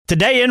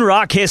Today in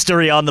rock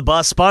history on the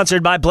bus,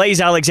 sponsored by Blaze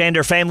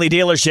Alexander Family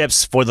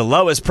Dealerships for the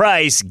lowest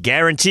price,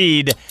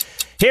 guaranteed.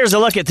 Here's a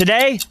look at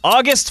today,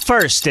 August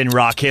 1st in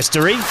rock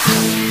history.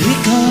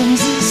 Here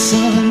comes the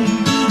sun.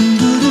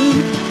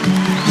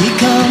 Here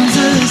comes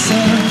the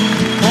sun.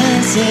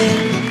 I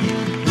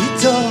said,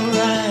 it's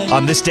alright.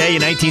 On this day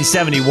in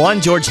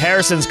 1971, George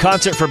Harrison's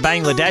concert for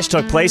Bangladesh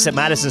took place at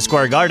Madison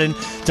Square Garden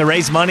to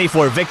raise money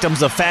for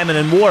victims of famine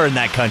and war in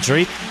that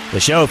country. The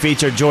show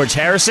featured George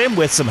Harrison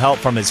with some help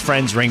from his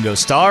friends Ringo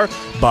Starr,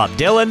 Bob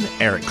Dylan,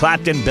 Eric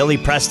Clapton, Billy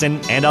Preston,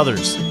 and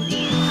others.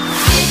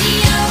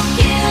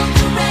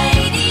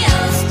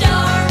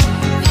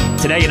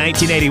 Today in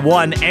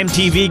 1981,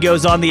 MTV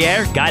goes on the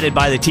air, guided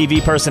by the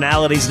TV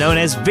personalities known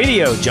as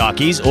video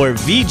jockeys, or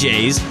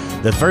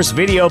VJs. The first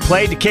video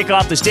played to kick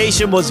off the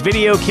station was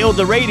Video Killed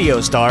the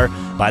Radio Star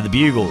by the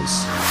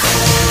Bugles.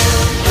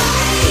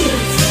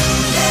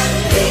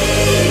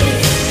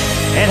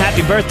 And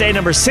happy birthday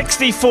number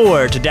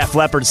 64 to Def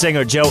Leppard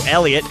singer Joe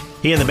Elliott.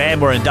 He and the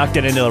band were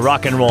inducted into the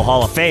Rock and Roll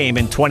Hall of Fame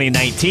in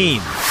 2019.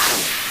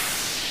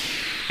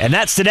 And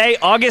that's today,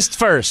 August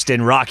 1st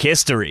in rock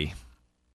history.